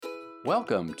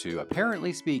Welcome to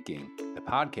Apparently Speaking, the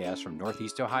podcast from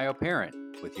Northeast Ohio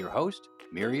Parent, with your host,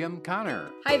 Miriam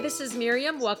Connor. Hi, this is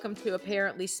Miriam. Welcome to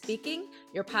Apparently Speaking,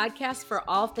 your podcast for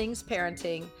all things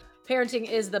parenting. Parenting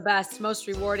is the best, most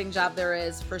rewarding job there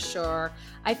is, for sure.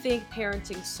 I think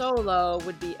parenting solo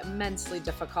would be immensely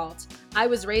difficult. I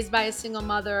was raised by a single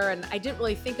mother, and I didn't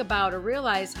really think about or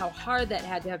realize how hard that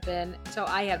had to have been until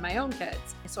I had my own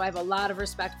kids. So I have a lot of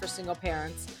respect for single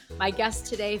parents. My guest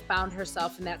today found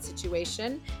herself in that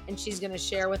situation, and she's going to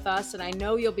share with us, and I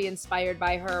know you'll be inspired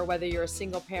by her whether you're a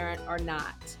single parent or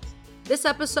not. This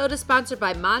episode is sponsored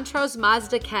by Montrose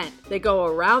Mazda Kent. They go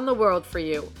around the world for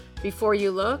you. Before you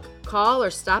look, call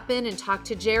or stop in and talk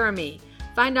to Jeremy.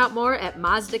 Find out more at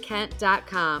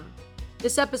mazdakent.com.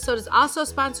 This episode is also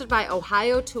sponsored by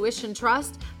Ohio Tuition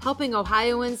Trust, helping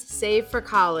Ohioans save for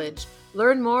college.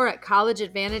 Learn more at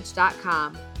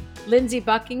collegeadvantage.com. Lindsay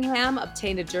Buckingham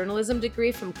obtained a journalism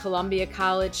degree from Columbia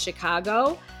College,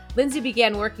 Chicago. Lindsay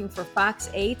began working for Fox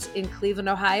 8 in Cleveland,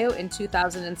 Ohio in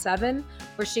 2007,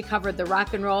 where she covered the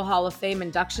Rock and Roll Hall of Fame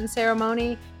induction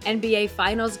ceremony, NBA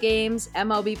Finals games,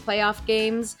 MLB playoff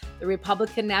games, the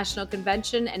Republican National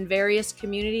Convention, and various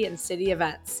community and city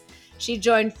events. She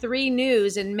joined 3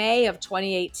 News in May of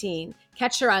 2018.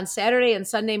 Catch her on Saturday and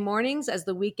Sunday mornings as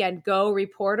the Weekend Go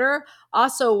reporter.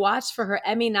 Also watch for her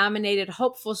Emmy-nominated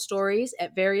Hopeful Stories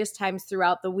at various times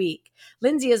throughout the week.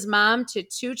 Lindsay is mom to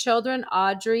 2 children,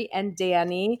 Audrey and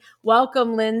Danny.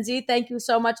 Welcome, Lindsay. Thank you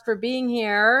so much for being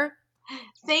here.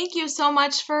 Thank you so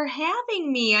much for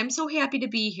having me. I'm so happy to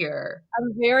be here.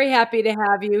 I'm very happy to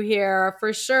have you here,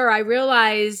 for sure. I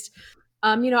realized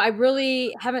I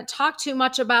really haven't talked too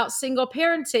much about single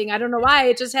parenting. I don't know why.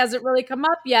 It just hasn't really come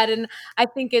up yet. And I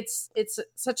think it's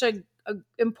such a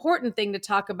important thing to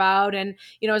talk about. And,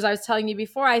 as I was telling you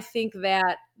before, I think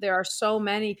that there are so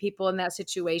many people in that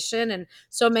situation and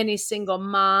so many single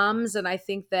moms. And I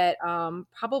think that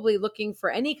probably looking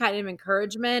for any kind of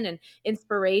encouragement and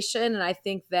inspiration. And I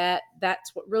think that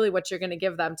that's what you're going to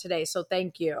give them today. So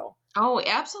thank you. Oh,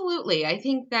 absolutely. I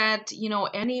think that,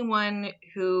 anyone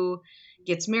who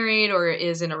gets married or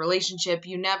is in a relationship,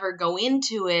 you never go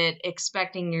into it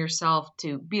expecting yourself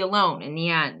to be alone in the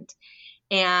end.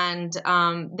 And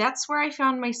that's where I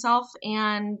found myself.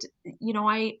 And,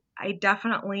 I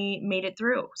definitely made it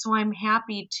through. So I'm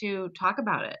happy to talk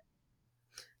about it.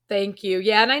 Thank you.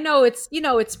 Yeah. And I know it's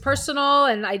personal,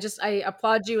 and I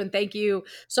applaud you and thank you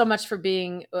so much for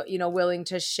being, willing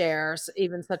to share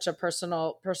even such a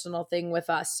personal thing with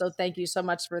us. So thank you so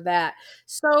much for that.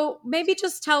 So maybe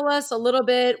just tell us a little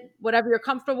bit, whatever you're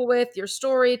comfortable with, your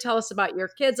story. Tell us about your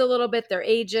kids a little bit, their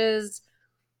ages.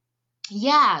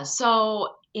 Yeah.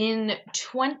 So at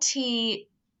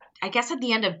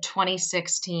the end of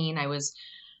 2016, I was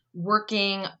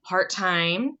working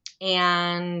part-time,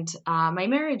 and my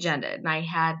marriage ended, and I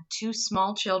had 2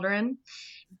 small children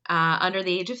under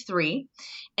the age of 3.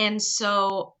 And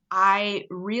so I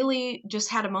really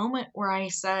just had a moment where I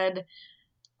said,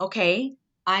 okay,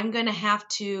 I'm going to have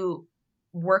to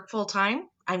work full time.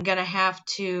 I'm going to have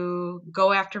to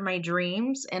go after my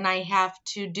dreams, and I have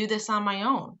to do this on my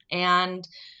own. And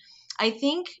I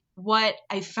think what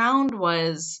I found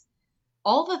was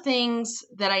all the things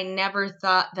that I never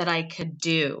thought that I could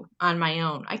do on my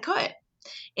own, I could.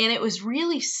 And it was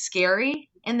really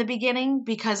scary in the beginning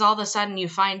because all of a sudden you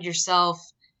find yourself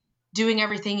doing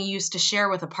everything you used to share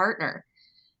with a partner.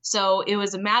 So it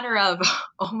was a matter of,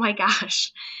 oh my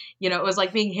gosh, it was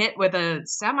like being hit with a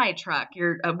semi truck.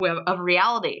 Of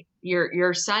reality.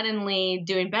 You're suddenly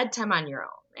doing bedtime on your own,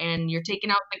 and you're taking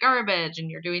out the garbage,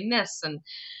 and you're doing this. And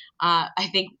I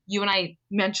think you and I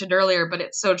mentioned earlier, but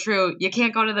it's so true. You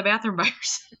can't go to the bathroom by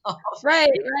yourself.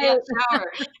 Right.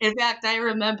 Shower. In fact, I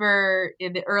remember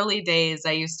in the early days,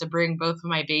 I used to bring both of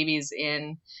my babies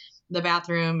in the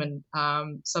bathroom,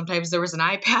 and sometimes there was an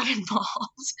iPad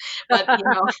involved, but I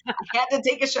had to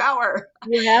take a shower.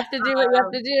 You have to do what you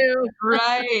have to do.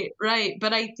 Right.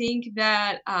 But I think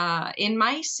that in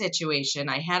my situation,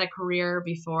 I had a career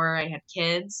before I had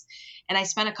kids, and I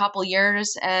spent a couple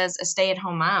years as a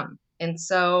stay-at-home mom. And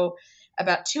so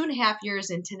about 2.5 years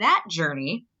into that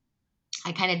journey,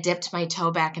 I kind of dipped my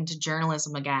toe back into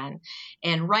journalism again.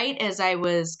 And right as I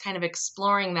was kind of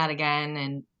exploring that again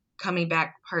and coming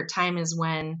back part-time is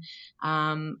when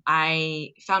I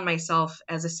found myself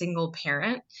as a single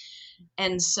parent.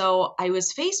 And so I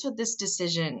was faced with this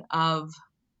decision of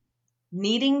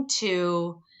needing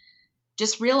to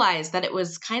just realize that it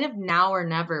was kind of now or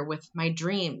never with my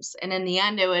dreams. And in the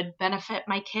end, it would benefit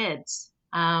my kids.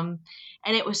 And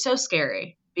it was so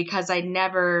scary because I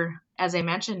never, as I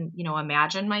mentioned,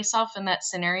 imagined myself in that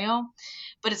scenario.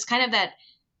 But it's kind of that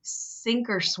sink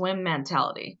or swim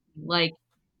mentality. Like,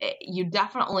 you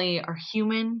definitely are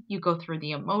human. You go through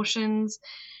the emotions,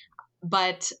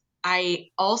 but I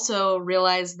also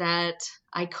realized that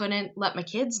I couldn't let my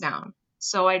kids down.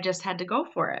 So I just had to go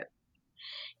for it.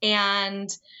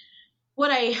 And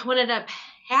what ended up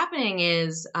happening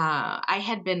is I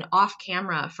had been off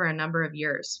camera for a number of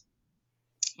years.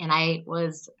 And I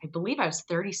believe I was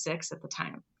 36 at the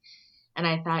time. And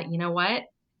I thought, you know what?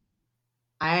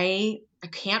 I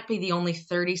can't be the only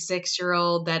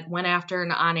 36-year-old that went after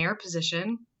an on-air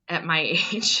position at my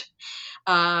age.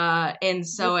 And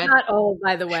so It's not old,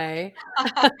 by the way.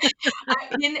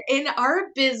 in our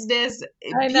business,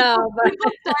 I know, but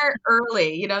people start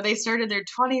early. You know, they start in their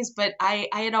 20s, but I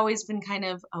had always been kind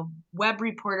of a web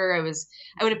reporter.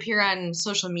 I would appear on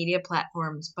social media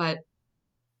platforms, but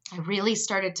I really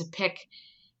started to pick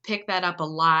that up a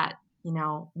lot, you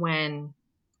know, when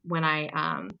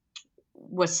I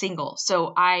was single.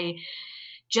 So I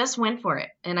just went for it,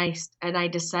 and I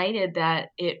decided that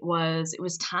it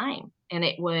was time, and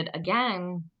it would,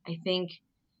 again, I think,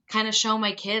 kind of show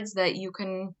my kids that you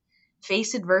can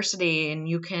face adversity, and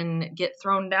you can get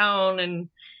thrown down,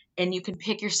 and you can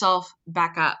pick yourself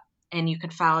back up, and you can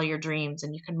follow your dreams,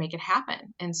 and you can make it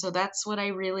happen. And so that's what I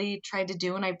really tried to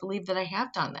do, and I believe that I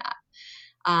have done that.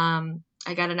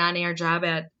 I got an on-air job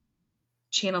at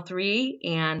Channel 3,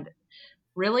 and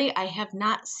really, I have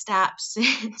not stopped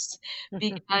since,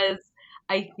 because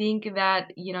I think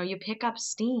that, you know, you pick up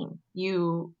steam.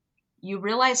 You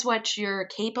realize what you're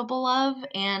capable of,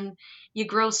 and you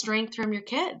grow strength from your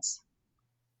kids.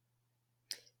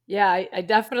 yeah, I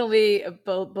definitely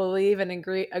believe and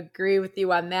agree with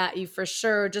you on that. You for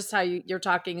sure, just how you're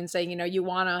talking and saying, you know,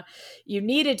 you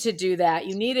needed to do that.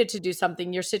 You needed to do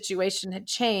something. Your situation had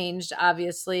changed,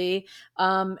 obviously.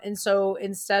 And so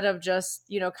instead of just,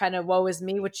 you know, kind of woe is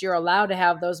me, which you're allowed to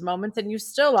have those moments, and you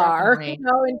still are, you Definitely.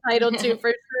 know, entitled to, for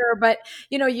sure. But,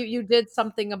 you know, you did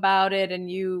something about it, and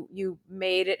you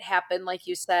made it happen, like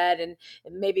you said, and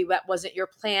maybe that wasn't your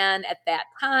plan at that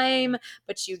time,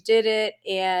 but you did it.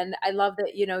 And I love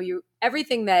that, you know,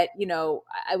 everything that, you know,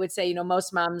 I would say, you know,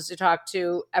 most moms to talk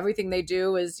to, everything they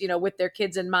do is, you know, with their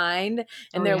kids in mind,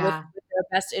 and Oh, they're yeah. with their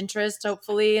best interest,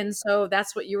 hopefully. And so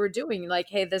that's what you were doing. Like,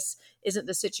 hey, this isn't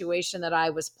the situation that I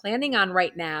was planning on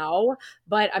right now,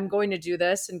 but I'm going to do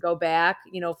this and go back,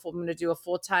 you know, I'm going to do a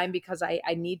full time because I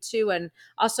need to. And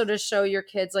also to show your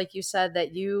kids, like you said,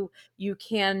 that you're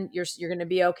going to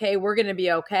be okay. We're going to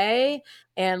be okay.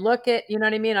 And look at, you know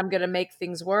what I mean? I'm going to make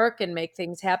things work and make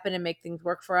things happen and make things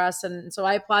work for us. And so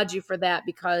I applaud you for that,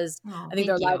 because Oh, I think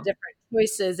there are thank a lot of you. different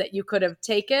choices that you could have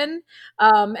taken.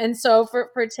 And so for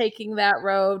taking that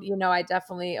road, you know, I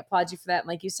definitely applaud you for that. And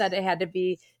like you said,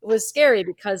 it was scary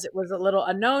because it was a little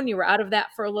unknown. You were out of that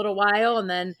for a little while, and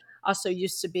then also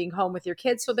used to being home with your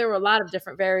kids. So there were a lot of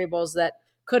different variables that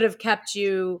could have kept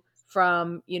you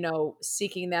from, you know,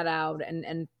 seeking that out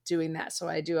and doing that. So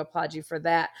I do applaud you for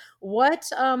that. What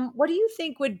do you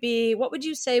think what would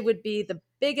you say would be the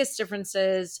biggest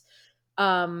differences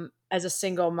as a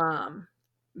single mom,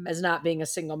 as not being a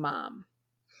single mom?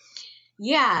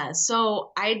 Yeah.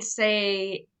 So I'd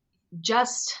say,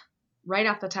 just right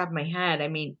off the top of my head, I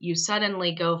mean, you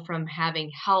suddenly go from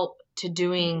having help to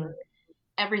doing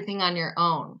everything on your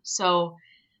own. So,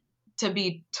 to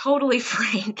be totally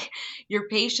frank, your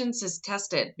patience is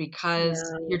tested, because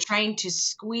Yeah. you're trying to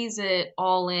squeeze it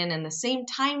all in the same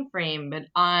time frame, but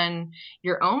on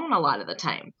your own a lot of the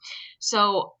time.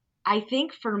 So I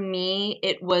think for me,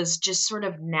 it was just sort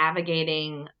of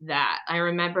navigating that. I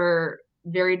remember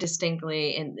very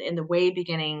distinctly in the way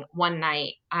beginning, one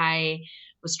night I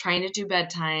was trying to do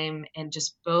bedtime, and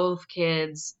just both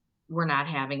kids were not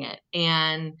having it.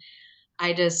 And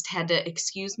I just had to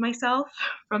excuse myself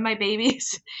from my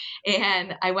babies.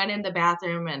 And I went in the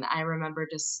bathroom, and I remember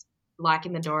just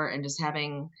locking the door and just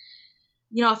having,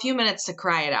 you know, a few minutes to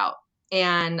cry it out.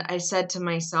 And I said to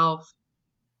myself,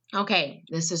 okay,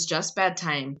 this is just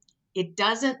bedtime. It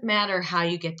doesn't matter how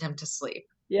you get them to sleep.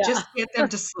 Yeah. Just get them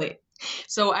to sleep.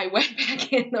 So I went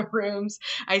back in the rooms.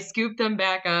 I scooped them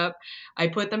back up. I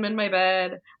put them in my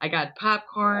bed. I got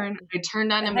popcorn. I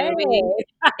turned on a Hey, movie,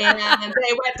 and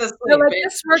they went to you're sleep. like,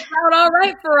 this worked out all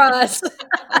right for us.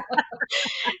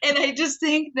 And I just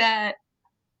think that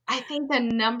the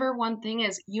number one thing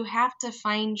is, you have to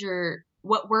find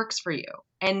what works for you.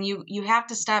 And you have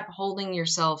to stop holding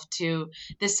yourself to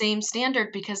the same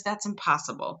standard, because that's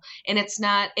impossible. And it's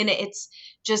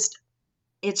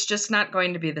just not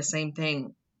going to be the same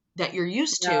thing that you're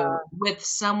used Yeah. to with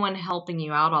someone helping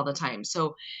you out all the time.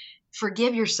 So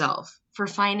forgive yourself for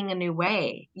finding a new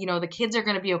way. You know, the kids are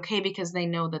going to be okay because they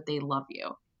know that they love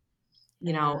you.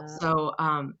 Yeah. so,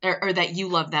 or that you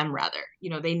love them rather,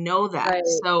 they know that. Right.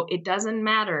 So it doesn't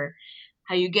matter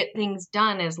how you get things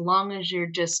done as long as you're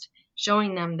just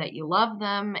showing them that you love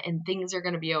them and things are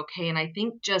going to be okay. And I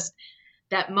think just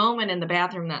that moment in the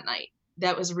bathroom that night,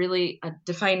 that was really a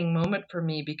defining moment for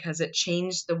me because it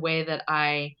changed the way that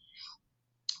I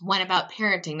went about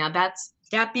parenting. Now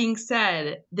that being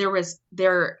said, there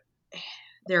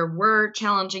were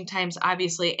challenging times,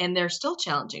 obviously, and there's still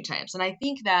challenging times. And I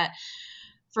think that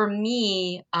for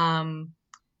me,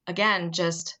 again,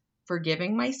 just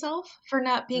forgiving myself for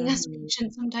not being as Mhm.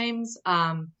 patient sometimes.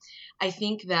 I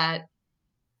think that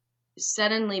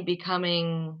suddenly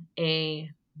becoming a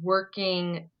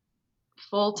working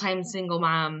full-time single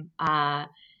mom, I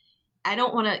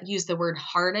don't want to use the word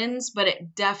hardens, but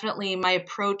it definitely, my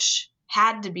approach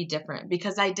had to be different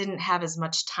because I didn't have as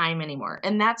much time anymore.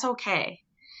 And that's okay.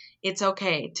 It's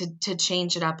okay to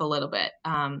change it up a little bit.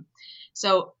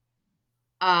 So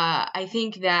I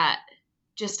think that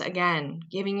just again,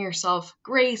 giving yourself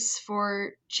grace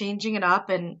for changing it up,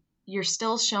 and you're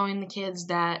still showing the kids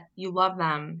that you love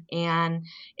them. And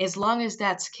as long as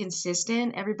that's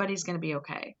consistent, everybody's going to be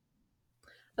okay.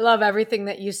 I love everything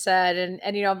that you said, and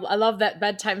I love that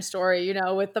bedtime story,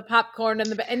 with the popcorn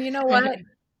and and you know what?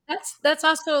 That's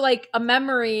also like a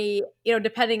memory,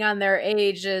 depending on their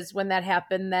age is when that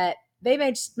happened that they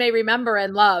may remember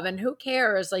and love, and who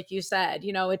cares, like you said,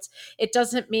 it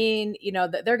doesn't mean,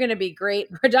 that they're going to be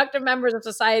great productive members of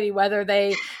society whether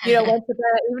they, went to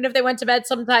bed, even if they went to bed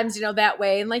sometimes, that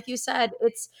way. And like you said,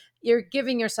 you're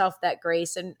giving yourself that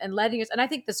grace and letting us. And I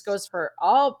think this goes for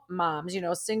all moms,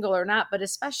 single or not, but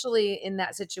especially in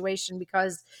that situation,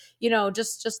 because,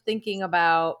 just thinking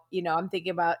about, I'm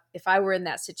thinking about if I were in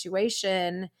that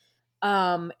situation,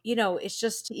 it's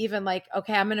just even like,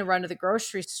 okay, I'm going to run to the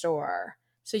grocery store.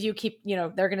 So you keep, they're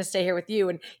going to stay here with you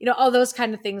and, all those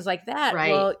kind of things like that.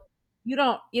 Right. Well, you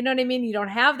don't, you know what I mean? You don't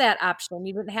have that option.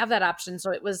 You didn't have that option.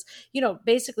 So it was,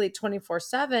 basically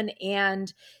 24/7.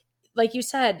 And like you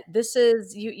said, this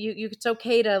is it's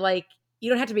okay to like, you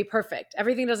don't have to be perfect.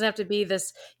 Everything doesn't have to be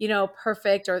this,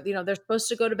 perfect, or, they're supposed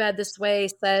to go to bed this way,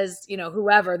 says,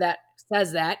 whoever that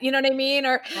says that, you know what I mean?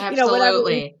 Or, whatever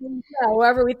Absolutely.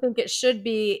 whoever we think it should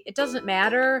be, it doesn't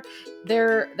matter.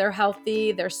 They're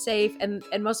healthy, they're safe. And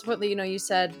most importantly, you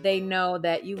said they know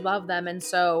that you love them. And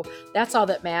so that's all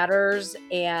that matters.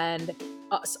 And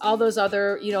all those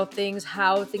other, things,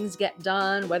 how things get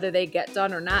done, whether they get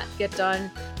done or not get done,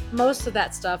 most of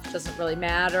that stuff doesn't really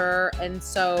matter. And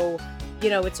so,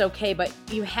 it's okay, but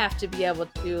you have to be able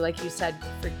to, like you said,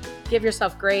 give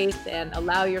yourself grace and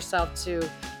allow yourself to,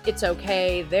 it's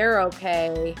okay, they're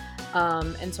okay.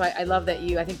 And so I love that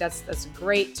I think that's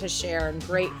great to share and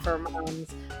great for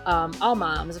moms, all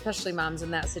moms, especially moms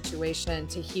in that situation,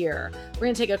 to hear. We're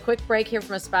going to take a quick break here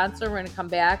from a sponsor. We're going to come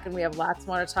back and we have lots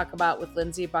more to talk about with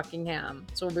Lindsay Buckingham.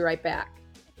 So we'll be right back.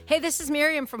 Hey, this is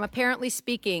Miriam from Apparently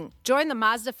Speaking. Join the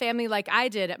Mazda family like I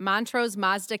did at Montrose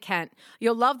Mazda Kent.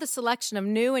 You'll love the selection of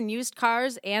new and used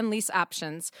cars and lease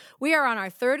options. We are on our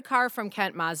third car from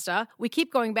Kent Mazda. We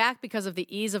keep going back because of the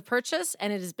ease of purchase,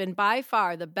 and it has been by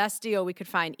far the best deal we could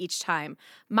find each time.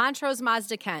 Montrose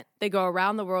Mazda Kent. They go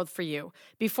around the world for you.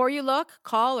 Before you look,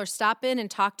 call or stop in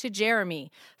and talk to Jeremy.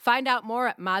 Find out more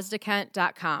at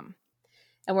mazdakent.com.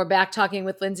 And we're back talking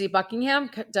with Lindsay Buckingham,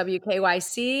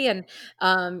 WKYC.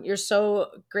 And you're so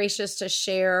gracious to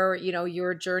share,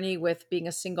 your journey with being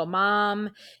a single mom.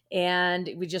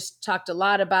 And we just talked a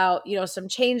lot about, some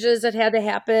changes that had to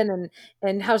happen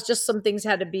and how just some things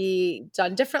had to be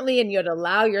done differently. And you had to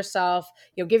allow yourself,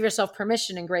 give yourself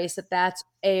permission and grace that that's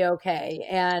A-okay.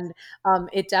 And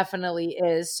it definitely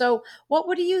is. So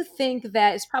what do you think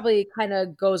that is probably kind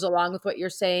of goes along with what you're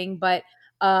saying, but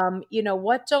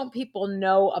what don't people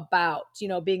know about,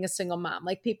 being a single mom?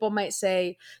 Like people might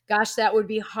say, gosh, that would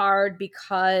be hard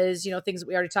because, things that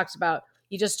we already talked about,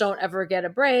 you just don't ever get a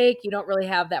break. You don't really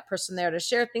have that person there to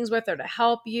share things with or to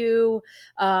help you,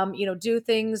 do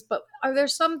things. But are there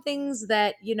some things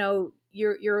that,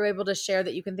 you're able to share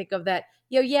that you can think of that,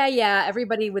 yeah,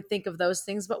 everybody would think of those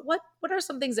things. But what are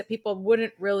some things that people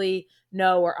wouldn't really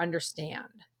know or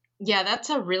understand? Yeah, that's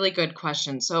a really good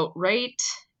question. So right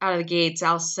out of the gates,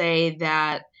 I'll say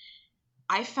that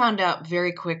I found out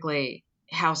very quickly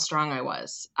how strong I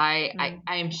was. I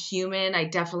am human. I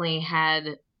definitely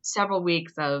had several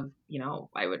weeks of,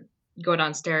 I would go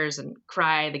downstairs and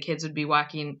cry. The kids would be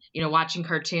watching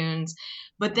cartoons,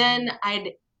 but then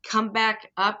I'd come back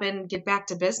up and get back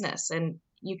to business, and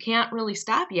you can't really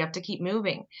stop. You have to keep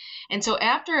moving. And so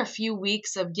after a few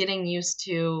weeks of getting used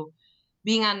to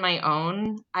being on my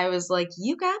own, I was like,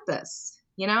 you got this.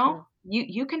 You Yeah. know,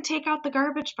 you can take out the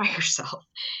garbage by yourself,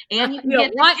 and you can You get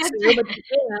don't the want kids. to, but you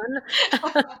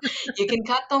can. You can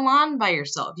cut the lawn by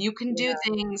yourself. You can do Yeah.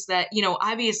 things that,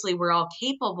 obviously we're all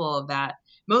capable of that.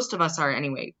 Most of us are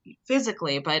anyway,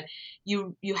 physically, but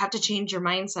you have to change your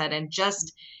mindset, and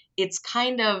just it's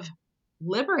kind of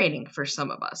liberating for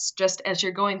some of us. Just as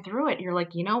you're going through it, you're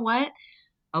like, you know what?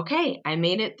 Okay, I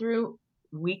made it through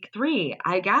week 3.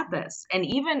 I got this. And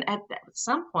even at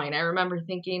some point, I remember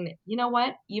thinking, you know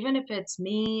what? Even if it's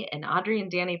me and Audrey and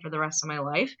Danny for the rest of my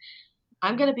life,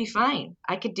 I'm going to be fine.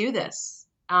 I could do this.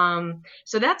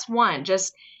 So that's one,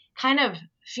 just kind of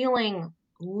feeling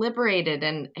liberated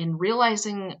and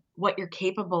realizing what you're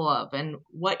capable of and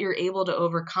what you're able to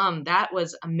overcome. That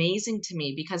was amazing to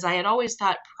me, because I had always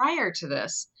thought prior to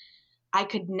this, I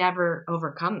could never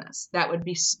overcome this. That would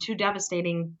be too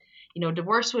devastating.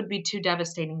 Divorce would be too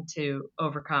devastating to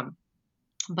overcome.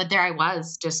 But there I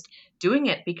was, just doing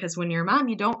it, because when you're a mom,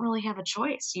 you don't really have a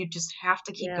choice. You just have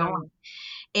to keep Yeah. going.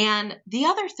 And the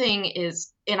other thing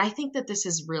is, and I think that this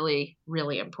is really,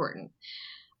 really important.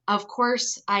 Of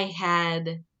course, I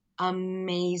had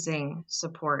amazing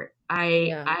support.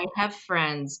 Yeah. I have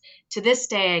friends. To this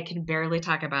day, I can barely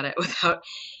talk about it without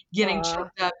getting Aw.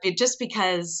 choked up. Just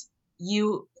because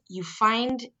you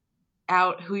find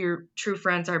out who your true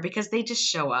friends are, because they just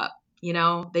show up.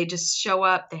 They just show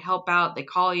up. They help out. They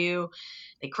call you.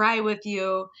 They cry with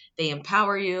you. They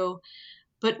empower you.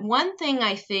 But one thing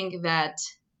I think that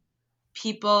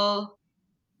people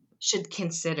should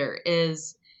consider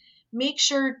is make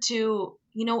sure to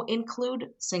include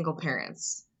single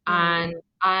parents on Mhm.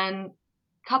 on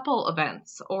couple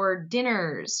events or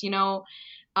dinners.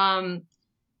 um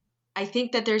I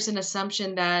think that there's an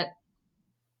assumption that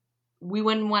we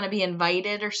wouldn't want to be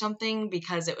invited or something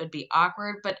because it would be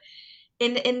awkward, but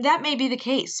and that may be the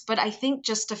case, but I think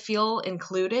just to feel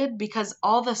included, because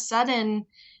all of a sudden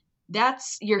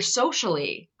that's you're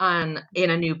socially in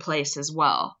a new place as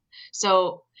well.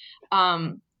 So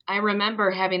I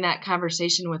remember having that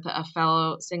conversation with a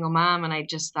fellow single mom, and I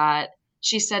just thought,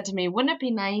 she said to me, wouldn't it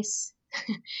be nice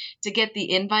to get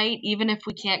the invite even if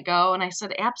we can't go? And I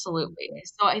said, absolutely.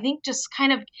 So I think just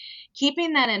kind of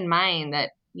keeping that in mind,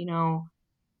 that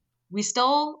we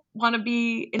still want to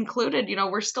be included.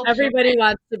 We're still parents. Everybody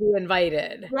wants to be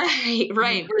invited. Right,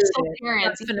 right. We're still Included.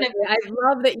 parents, even if Definitely. I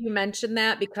love that you mentioned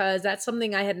that, because that's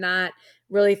something I had not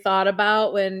really thought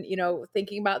about when,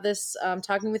 thinking about this,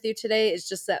 talking with you today, is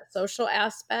just that social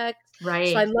aspect. So I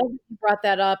right. love that you brought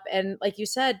that up. And like you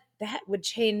said, that could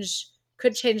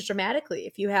change dramatically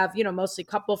if you have, mostly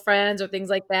couple friends or things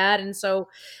like that. And so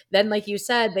then, like you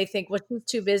said, they think, well, she's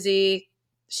too busy.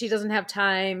 She doesn't have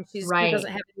time. She Right. doesn't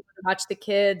have anyone to watch the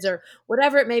kids, or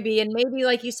whatever it may be. And maybe,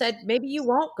 like you said, maybe you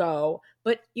won't go,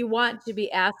 but you want to be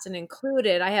asked and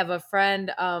included. I have a friend,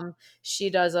 she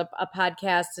does a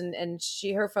podcast, and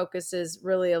her focus is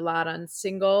really a lot on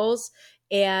singles.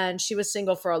 And she was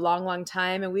single for a long, long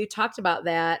time. And we talked about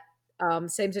that.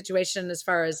 Same situation as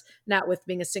far as not with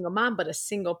being a single mom, but a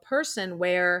single person,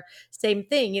 where same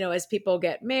thing, as people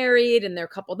get married and they're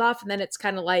coupled off, and then it's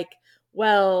kind of like,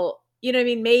 well, you know what I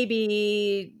mean?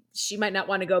 Maybe she might not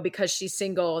want to go because she's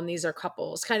single and these are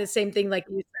couples. Kind of same thing like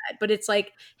you said. But it's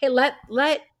like, hey, let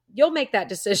you'll make that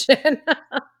decision.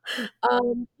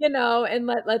 And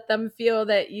let them feel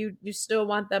that you still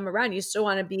want them around. You still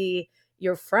want to be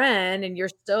your friend, and you're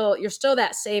still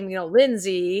that same,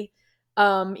 Lindsay. You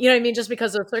know what I mean? Just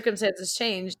because the circumstances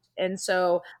changed. And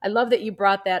so I love that you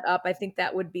brought that up. I think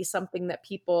that would be something that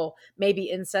people may be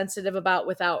insensitive about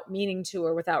without meaning to,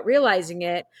 or without realizing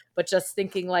it, but just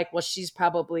thinking like, well, she's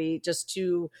probably just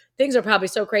too, things are probably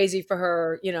so crazy for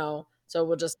her, so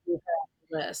we'll just leave her off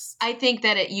the list. I think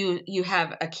that you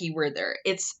have a key word there.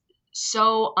 It's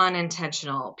so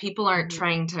unintentional. People aren't Mhm.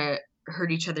 trying to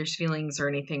hurt each other's feelings or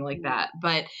anything like Mhm. that.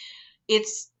 But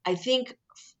I think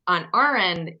on our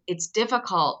end, it's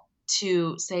difficult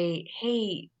to say,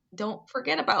 hey, don't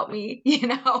forget about me,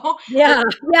 Yeah. Yeah.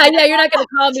 You're not going to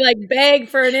call me, like, beg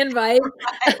for an invite.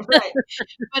 Right, right.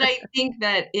 But I think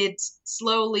that it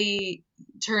slowly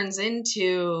turns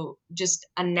into just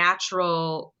a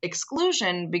natural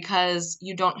exclusion because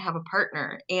you don't have a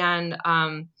partner. And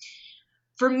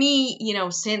for me,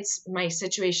 since my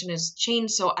situation has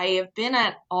changed, so I have been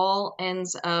at all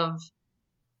ends of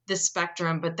the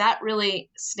spectrum, but that really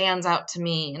stands out to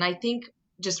me. And I think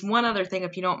just one other thing,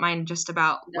 if you don't mind,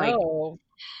 No.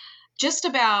 just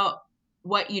about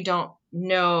what you don't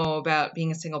know about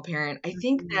being a single parent. I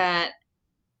think Mhm. that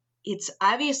it's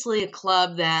obviously a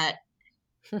club that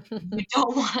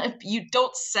you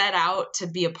don't set out to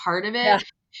be a part of Yeah. it.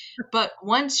 But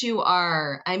once you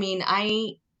are, I mean,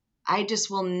 I just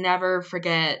will never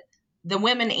forget the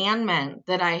women and men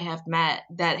that I have met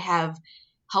that have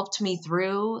helped me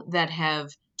through, that have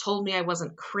told me I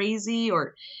wasn't crazy,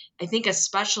 or I think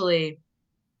especially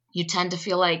you tend to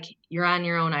feel like you're on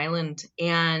your own island.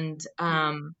 And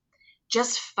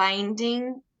just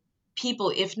finding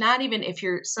people, if not even if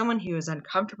you're someone who is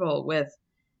uncomfortable with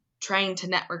trying to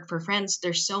network for friends,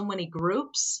 there's so many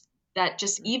groups that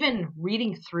just even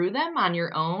reading through them on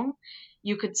your own,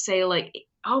 you could say like,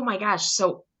 oh my gosh,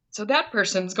 so that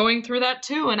person's going through that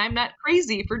too, and I'm not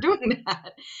crazy for doing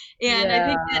that. And I Yeah.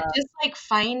 think that just like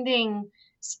finding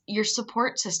your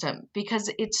support system, because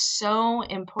it's so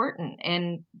important,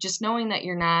 and just knowing that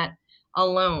you're not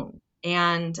alone.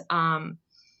 And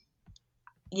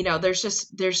there's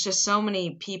just so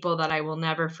many people that I will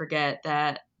never forget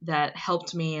that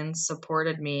helped me and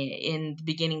supported me in the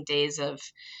beginning days of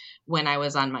when I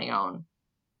was on my own.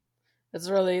 That's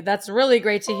really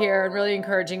great to hear and really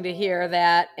encouraging to hear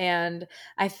that. And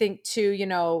I think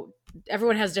too,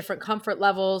 everyone has different comfort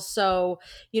levels. So,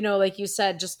 like you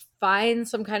said, just find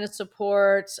some kind of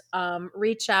support,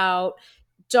 reach out.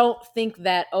 Don't think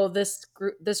that, oh, this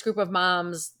group of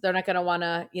moms, they're not going to want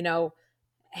to,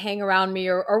 hang around me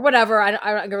or whatever. I'm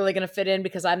not really going to fit in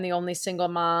because I'm the only single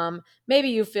mom. Maybe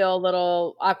you feel a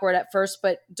little awkward at first,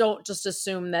 but don't just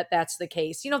assume that that's the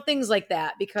case. Things like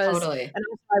that. Because, Totally. and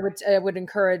also I would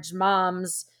encourage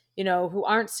moms, who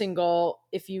aren't single,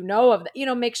 if you know of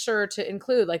that, make sure to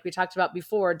include, like we talked about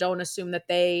before, don't assume that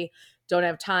they don't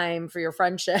have time for your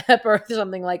friendship or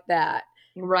something like that.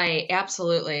 Right.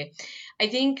 Absolutely. I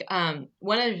think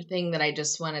one other thing that I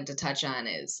just wanted to touch on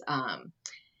is,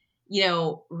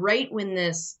 right when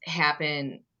this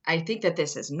happened, I think that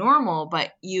this is normal,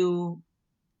 but you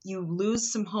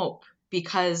lose some hope,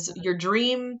 because your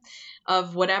dream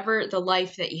of whatever the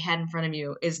life that you had in front of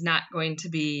you is not going to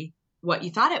be what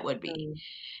you thought it would be.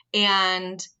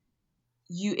 And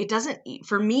it doesn't,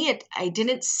 for me, I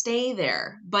didn't stay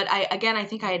there. But I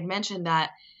think I had mentioned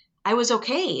that I was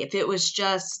okay if it was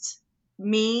just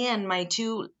me and my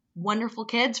two wonderful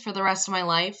kids for the rest of my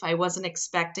life. I wasn't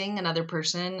expecting another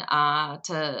person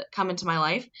to come into my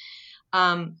life.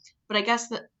 But I guess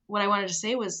that what I wanted to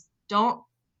say was,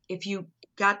 if you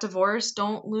got divorced,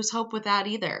 don't lose hope with that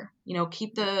either.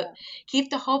 Keep the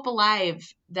hope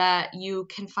alive that you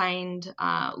can find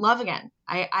love again.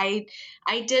 I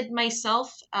did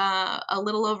myself a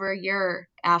little over a year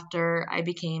after I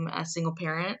became a single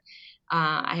parent.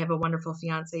 I have a wonderful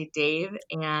fiance, Dave,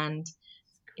 and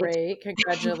Great.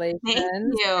 Congratulations. thank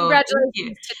you.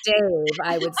 Congratulations to Dave,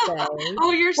 I would say.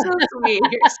 Oh, you're so sweet.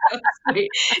 You're so sweet.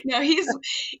 No,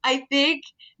 I think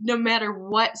no matter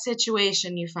what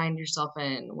situation you find yourself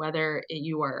in, whether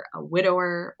you are a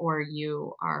widower or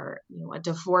you are, a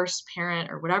divorced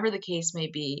parent or whatever the case may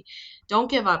be,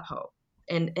 don't give up hope.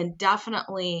 And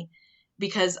definitely,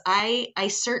 because I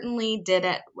certainly did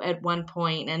at one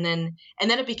point, and then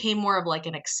it became more of like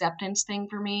an acceptance thing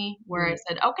for me, where I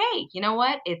said, okay, you know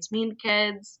what? It's me and the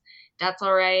kids. That's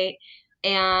all right.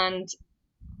 And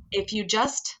if you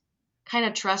just kind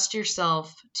of trust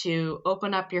yourself to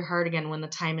open up your heart again when the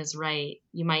time is right,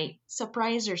 you might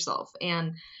surprise yourself.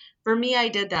 And for me, I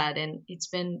did that, and it's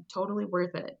been totally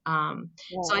worth it.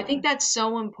 So I think that's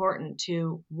so important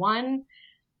to, one,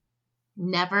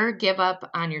 never give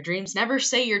up on your dreams. Never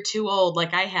say you're too old,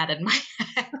 like I had in my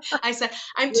head. I said,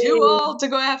 I'm too old to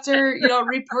go after,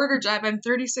 reporter job. I'm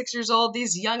 36 years old.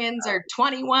 These youngins are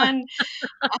 21.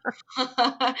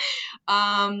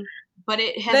 But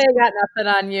it has. They got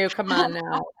nothing on you. Come on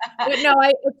now. But no,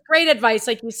 it's great advice.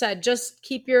 Like you said, just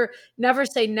never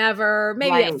say never.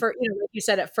 Maybe Right. at first, like you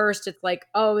said, at first it's like,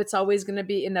 oh, it's always going to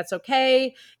be, and that's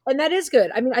okay. And that is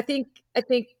good. I mean, I think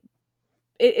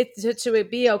it's to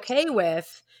be okay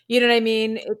with, you know what I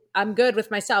mean? I'm good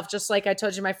with myself. Just like I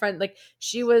told you, my friend, like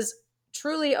she was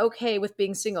truly okay with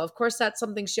being single. Of course, that's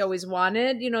something she always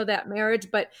wanted, that marriage,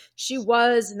 but she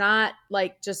was not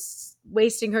like just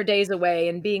wasting her days away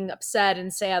and being upset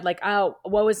and sad, like, oh,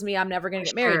 woe is me, I'm never going to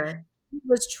get married. Sure. She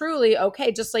was truly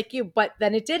okay, just like you, but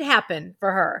then it did happen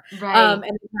for her. Right. And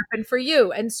it happened for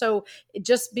you. And so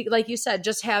just be, like you said,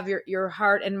 just have your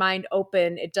heart and mind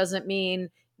open. It doesn't mean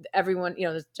everyone,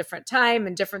 there's different time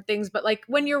and different things, but like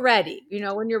when you're ready,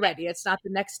 it's not the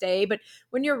next day, but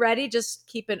when you're ready, just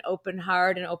keep an open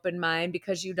heart and open mind,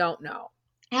 because you don't know.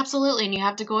 Absolutely. And you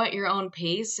have to go at your own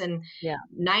pace, and Yeah.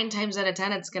 9 times out of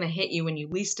 10, it's going to hit you when you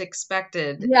least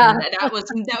expected. Yeah. And that was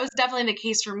definitely the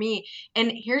case for me.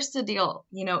 And here's the deal,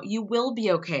 you will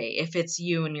be okay if it's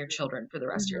you and your children for the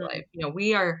rest of your life.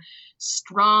 We are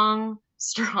strong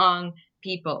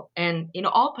people, and,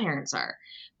 all parents are.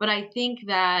 But I think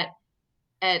that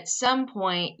at some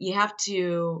point you have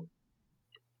to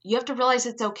you have to realize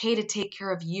it's okay to take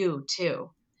care of you too.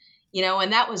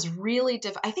 And that was really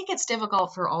I think it's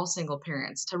difficult for all single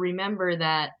parents to remember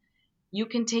that you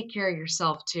can take care of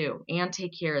yourself too and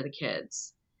take care of the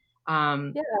kids.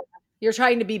 Yeah. You're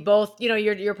trying to be both,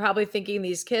 you're probably thinking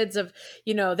these kids have,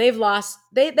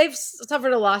 they've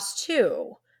suffered a loss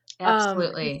too.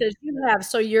 Absolutely. Because you have,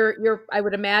 so I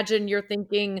would imagine you're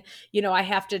thinking, I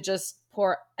have to just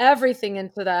pour everything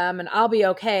into them and I'll be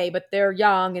okay, but they're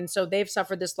young. And so they've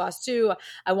suffered this loss too.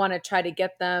 I want to try to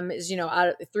get them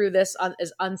through this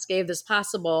as unscathed as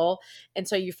possible. And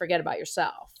so you forget about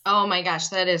yourself. Oh my gosh,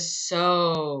 that was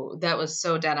so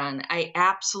dead on. I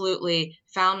absolutely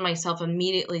found myself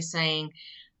immediately saying,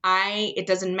 it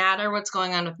doesn't matter what's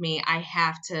going on with me. I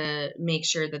have to make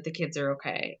sure that the kids are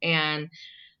okay. And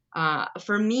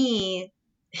for me,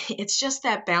 it's just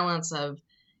that balance of,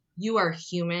 you are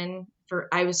human.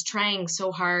 I was trying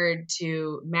so hard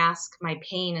to mask my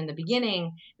pain in the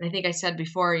beginning. And I think I said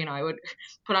before, I would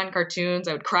put on cartoons,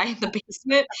 I would cry in the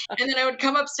basement, and then I would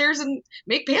come upstairs and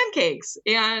make pancakes.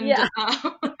 And, Yeah.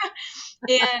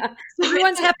 And so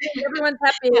everyone's happy. Everyone's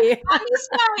happy. Yeah, Mommy's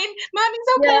fine. Mommy's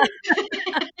okay.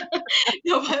 Yeah.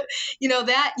 No, but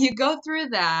that you go through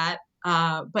that.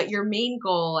 But your main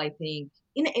goal, I think,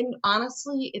 and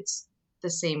honestly, it's the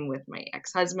same with my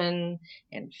ex-husband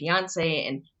and fiance,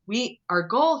 and our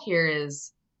goal here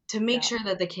is to make sure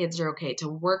that the kids are okay, to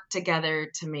work together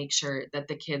to make sure that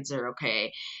the kids are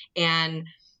okay. And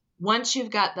once you've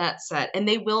got that set, and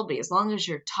they will be, as long as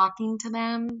you're talking to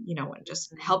them, and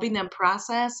just helping them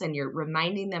process, and you're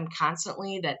reminding them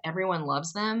constantly that everyone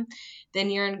loves them, then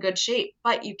you're in good shape.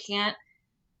 But you can't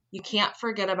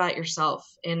forget about yourself.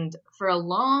 And for a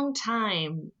long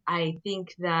time, I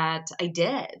think that I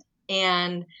did.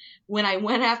 And when I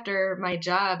went after my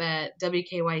job at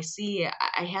WKYC,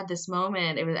 I had this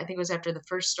moment. I think it was after the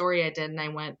first story I did, and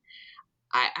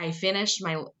I finished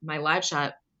my live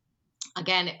shot.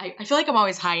 Again, I feel like I'm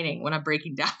always hiding when I'm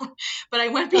breaking down, but I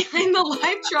went behind the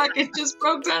live truck and just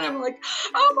broke down. I'm like,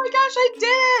 oh my gosh, I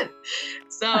did it.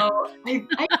 So I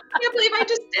can't believe I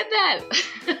just did that.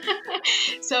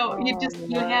 So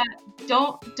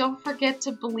don't forget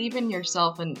to believe in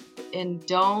yourself, and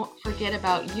don't forget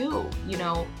about you.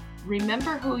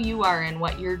 Remember who you are and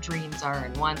what your dreams are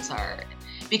and wants are,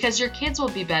 because your kids will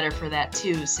be better for that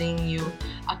too, seeing you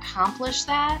accomplish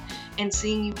that and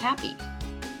seeing you happy.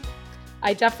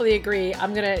 I definitely agree.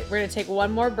 We're gonna take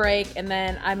one more break, and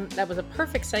then that was a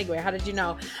perfect segue. How did you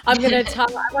know? I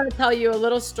want to tell you a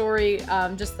little story.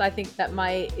 I think that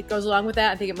it goes along with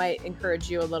that. I think it might encourage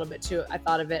you a little bit too. I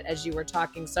thought of it as you were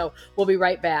talking. So we'll be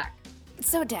right back.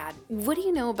 So Dad, what do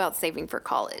you know about saving for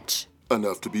college?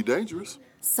 Enough to be dangerous.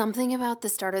 Something about the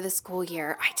start of the school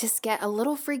year, I just get a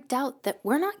little freaked out that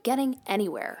we're not getting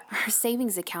anywhere. Our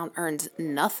savings account earns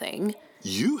nothing.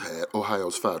 You had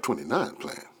Ohio's 529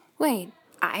 plan. Wait,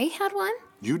 I had one?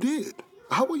 You did.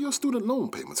 How are your student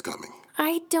loan payments coming?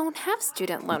 I don't have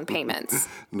student loan payments.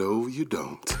 No, you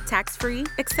don't. Tax-free,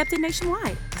 accepted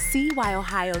nationwide. See why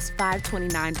Ohio's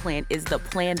 529 plan is the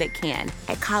plan that can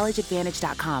at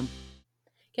collegeadvantage.com.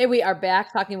 Okay, we are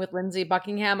back talking with Lindsay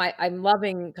Buckingham. I'm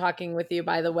loving talking with you,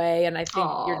 by the way, and I think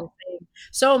you're just saying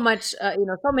so much,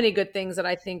 so many good things that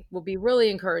I think will be really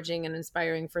encouraging and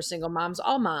inspiring for single moms,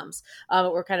 all moms.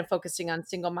 We're kind of focusing on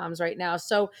single moms right now.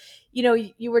 So,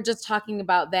 you were just talking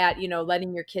about that,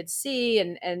 letting your kids see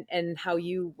and how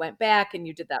you went back and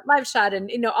you did that live shot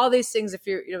and, all these things if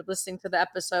you're listening to the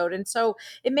episode. And so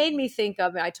it made me think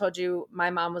of, I told you my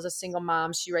mom was a single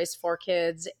mom. She raised 4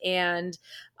 kids, and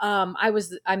I'm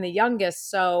the youngest.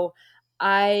 So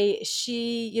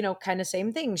she, kind of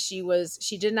same thing.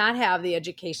 She did not have the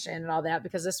education and all that,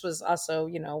 because this was also,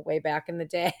 way back in the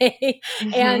day.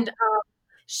 Mm-hmm. And,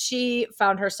 she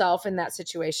found herself in that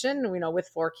situation, with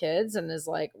 4 kids, and is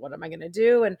like, what am I going to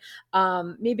do? And,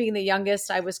 me being the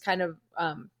youngest, I was kind of,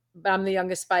 I'm the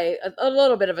youngest by a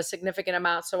little bit of a significant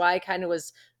amount. So I kind of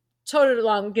was toted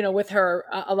along, with her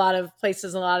a lot of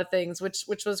places, a lot of things, which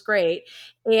was great.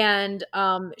 And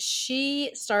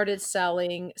she started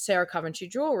selling Sarah Coventry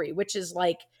jewelry, which is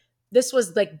this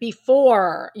was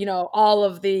before, all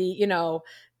of the,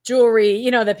 jewelry,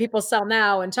 that people sell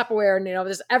now, and Tupperware, and,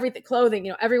 there's everything,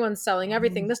 clothing, everyone's selling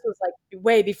everything. This was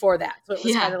way before that. So it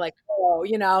was kind of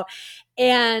go,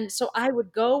 And so I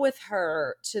would go with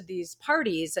her to these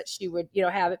parties that she would,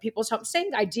 have at people's homes.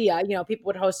 Same idea, people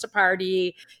would host a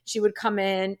party. She would come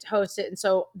in, host it. And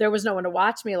so there was no one to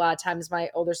watch me a lot of times. My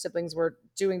older siblings were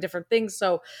doing different things.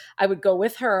 So I would go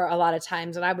with her a lot of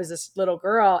times. And I was this little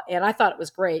girl and I thought it was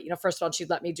great. First of all, she'd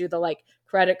let me do the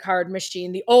credit card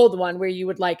machine, the old one where you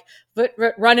would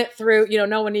run it through,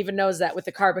 no one even knows that with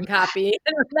the carbon copy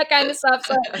and that kind of stuff.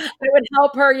 So I would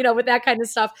help her, with that kind of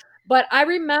stuff. But I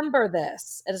remember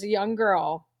this as a young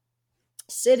girl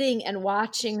sitting and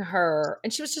watching her,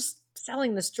 and she was just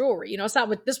selling this jewelry.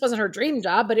 This wasn't her dream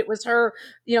job, but it was her,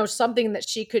 something that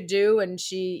she could do. And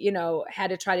she, had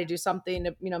to try to do something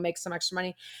to, make some extra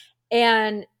money.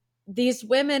 And these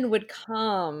women would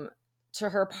come to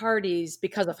her parties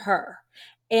because of her.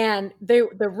 And the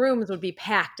rooms would be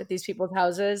packed at these people's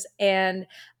houses. And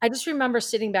I just remember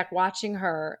sitting back watching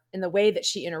her in the way that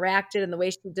she interacted and the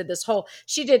way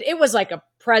she did it was like a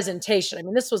presentation. I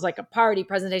mean, this was like a party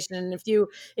presentation. And if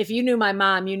you knew my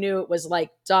mom, you knew it was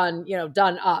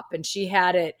done up. And she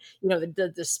had it,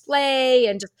 the display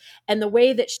and the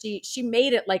way that she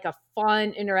made it like a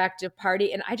fun, interactive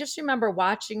party. And I just remember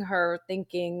watching her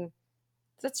thinking,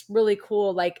 that's really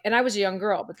cool. And I was a young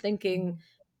girl, but thinking,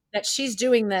 that she's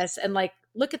doing this and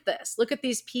look at this, look at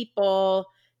these people,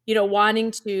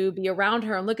 wanting to be around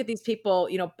her and look at these people,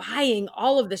 buying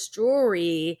all of this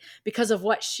jewelry because of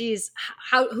what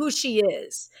who she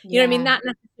is, you know what I mean? Not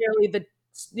necessarily the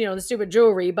stupid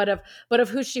jewelry, but of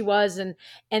who she was.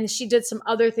 And she did some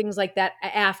other things like that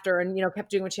after and,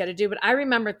 kept doing what she had to do. But I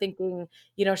remember thinking,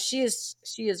 she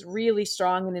is really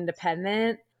strong and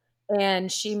independent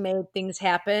and she made things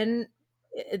happen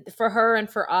for her and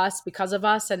for us because of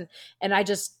us. And I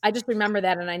just remember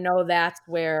that. And I know that's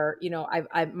where,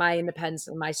 I my independence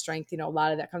and my strength, a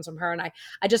lot of that comes from her. And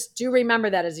I just do remember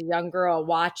that as a young girl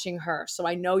watching her. So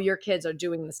I know your kids are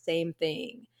doing the same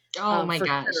thing. Oh my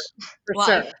gosh. Sure.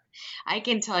 Well, sure. I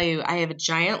can tell you, I have a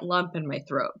giant lump in my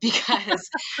throat because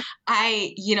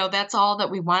that's all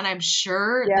that we want. I'm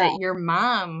sure that your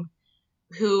mom,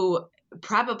 who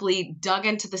probably dug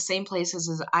into the same places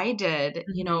as I did,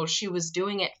 she was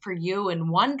doing it for you and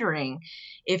wondering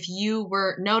if you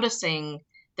were noticing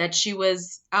that she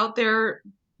was out there,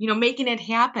 making it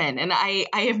happen. And I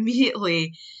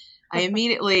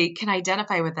immediately can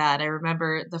identify with that. I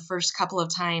remember the first couple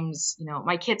of times,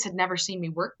 my kids had never seen me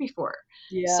work before.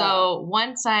 Yeah. So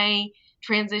once I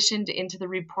transitioned into the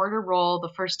reporter role,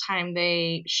 the first time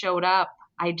they showed up,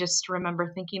 I just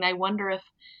remember thinking, I wonder if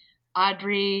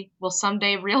Audrey will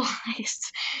someday realize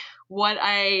what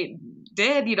I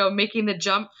did, making the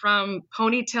jump from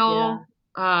ponytail,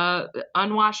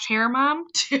 unwashed hair mom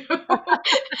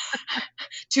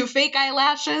to fake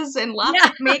eyelashes and lots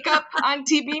of makeup on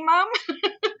TV mom.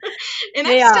 And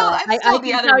I'm still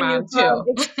the other mom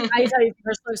too. I tell you from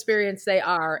personal experience, they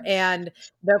are, and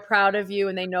they're proud of you,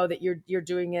 and they know that you're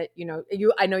doing it.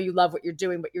 I know you love what you're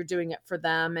doing, but you're doing it for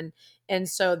them, and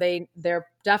so they're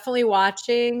definitely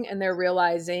watching, and they're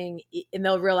realizing, and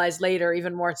they'll realize later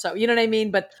even more so. You know what I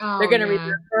mean? But they're going to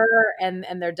remember,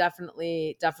 and they're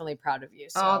definitely proud of you.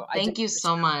 So thank you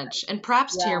so much, and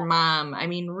props to your mom. I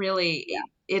mean, really. Yeah.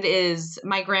 It is.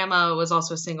 My grandma was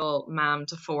also a single mom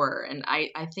to 4, and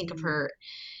I think of her.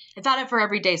 I thought of her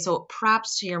every day. So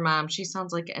props to your mom. She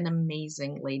sounds like an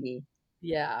amazing lady.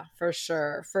 Yeah, for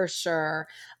sure. For sure.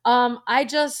 I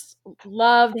just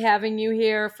loved having you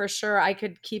here for sure. I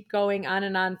could keep going on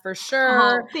and on for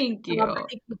sure. Oh, thank you. I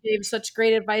think you gave such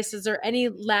great advice. Is there any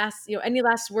last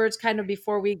words kind of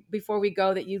before we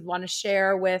go that you'd want to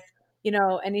share with,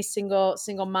 any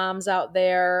single moms out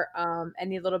there,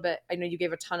 any little bit? I know you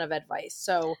gave a ton of advice.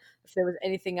 So if there was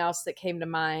anything else that came to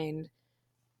mind.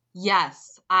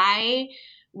 Yes, I'm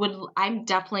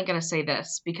definitely going to say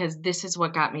this because this is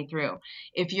what got me through.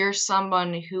 If you're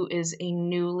someone who is a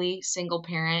newly single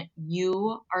parent,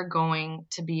 you are going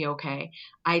to be okay.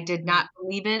 I did not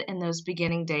believe it in those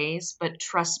beginning days, but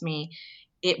trust me,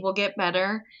 it will get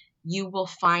better. You will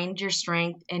find your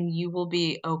strength and you will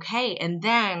be okay. And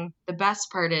then the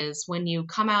best part is when you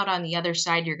come out on the other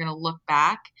side, you're going to look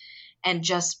back and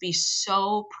just be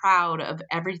so proud of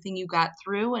everything you got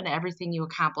through and everything you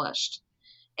accomplished.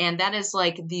 And that is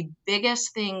like the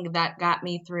biggest thing that got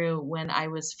me through when I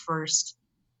was first,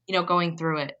 going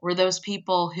through it, were those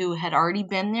people who had already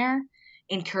been there,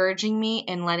 encouraging me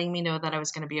and letting me know that I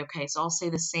was going to be okay. So I'll say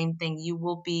the same thing. You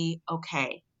will be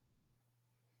okay.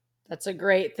 That's a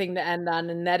great thing to end on.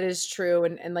 And that is true.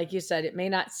 And like you said, it may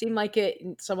not seem like it.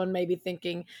 Someone may be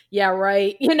thinking, yeah,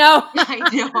 right. I know. But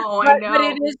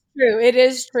it is true. It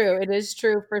is true. It is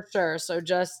true for sure. So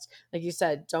just like you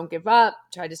said, don't give up,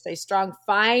 try to stay strong,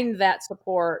 find that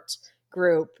support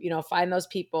group, find those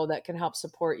people that can help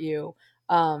support you.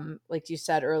 Like you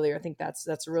said earlier, I think that's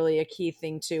really a key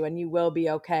thing too. And you will be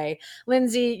okay.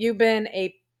 Lindsay, you've been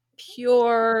it's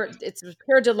a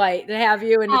pure delight to have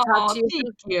you and to talk to you.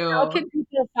 Thank you. How can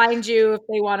people find you if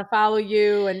they want to follow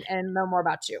you and know more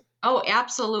about you? Oh,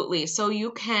 absolutely. So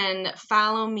you can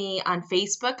follow me on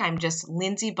Facebook. I'm just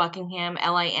Lindsay Buckingham,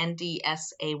 Lindsay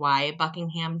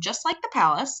Buckingham, just like the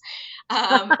palace.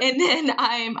 And then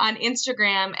I'm on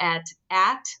Instagram at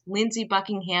Lindsay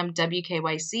Buckingham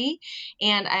WKYC,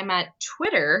 and I'm at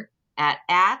Twitter at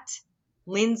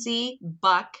Lindsay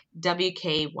Buck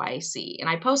WKYC. And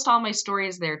I post all my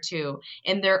stories there too,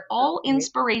 and they're all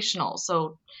inspirational.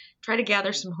 So try to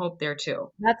gather some hope there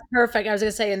too. That's perfect. I was going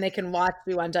to say, and they can watch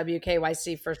you on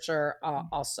WKYC for sure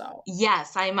also.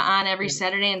 Yes, I'm on every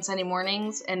Saturday and Sunday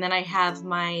mornings, and then I have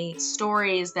my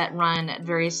stories that run at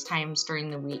various times during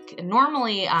the week,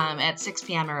 normally at 6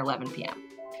 p.m. or 11 p.m.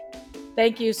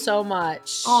 Thank you so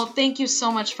much. Oh, thank you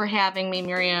so much for having me,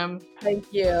 Miriam.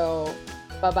 Thank you.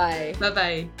 Bye-bye.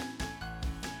 Bye-bye.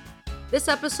 This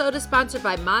episode is sponsored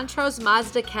by Montrose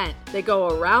Mazda Kent. They go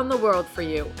around the world for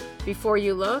you. Before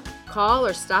you look, call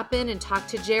or stop in and talk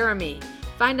to Jeremy.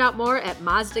 Find out more at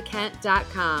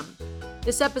mazdakent.com.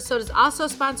 This episode is also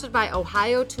sponsored by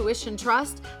Ohio Tuition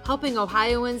Trust, helping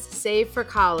Ohioans save for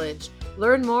college.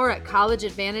 Learn more at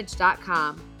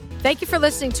collegeadvantage.com. Thank you for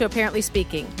listening to Apparently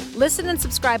Speaking. Listen and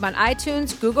subscribe on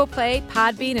iTunes, Google Play,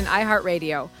 Podbean, and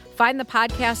iHeartRadio. Find the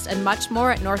podcast and much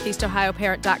more at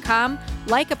northeastohioparent.com,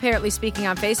 like Apparently Speaking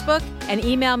on Facebook, and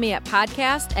email me at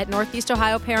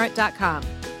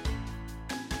podcast@northeastohioparent.com.